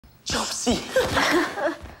Josie!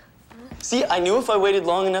 See, I knew if I waited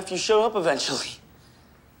long enough, you'd show up eventually.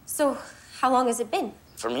 So, how long has it been?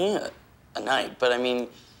 For me, a night. But I mean,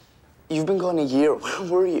 you've been gone a year. Where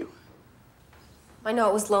were you? I know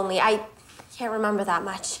it was lonely. I can't remember that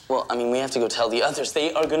much. Well, I mean, we have to go tell the others.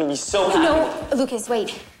 They are gonna be so happy. No, Lucas,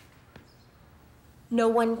 wait. No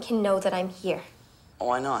one can know that I'm here.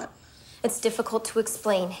 Why not? It's difficult to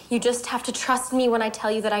explain. You just have to trust me when I tell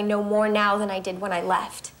you that I know more now than I did when I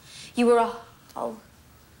left. You were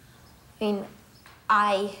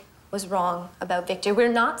I was wrong about Victor. We're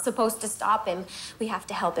not supposed to stop him. We have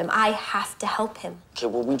to help him. I have to help him. Okay,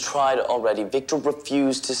 well, we tried already. Victor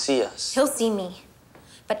refused to see us. He'll see me.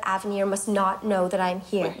 But Avenir must not know that I'm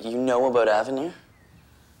here. Wait, you know about Avenir?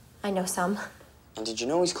 I know some. And did you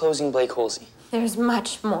know he's closing Blake Holsey? There's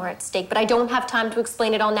much more at stake, but I don't have time to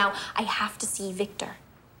explain it all now. I have to see Victor.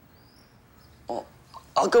 Well,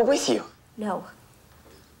 I'll go with you. No.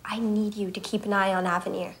 I need you to keep an eye on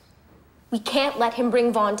Avenir. We can't let him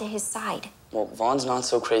bring Vaughn to his side. Well, Vaughn's not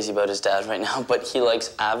so crazy about his dad right now, but he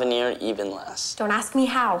likes Avenir even less. Don't ask me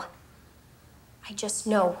how. I just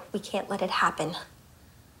know we can't let it happen.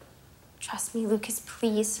 Trust me, Lucas,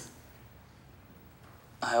 please.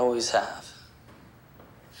 I always have.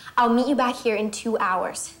 I'll meet you back here in 2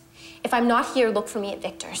 hours. If I'm not here, look for me at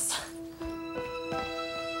Victor's.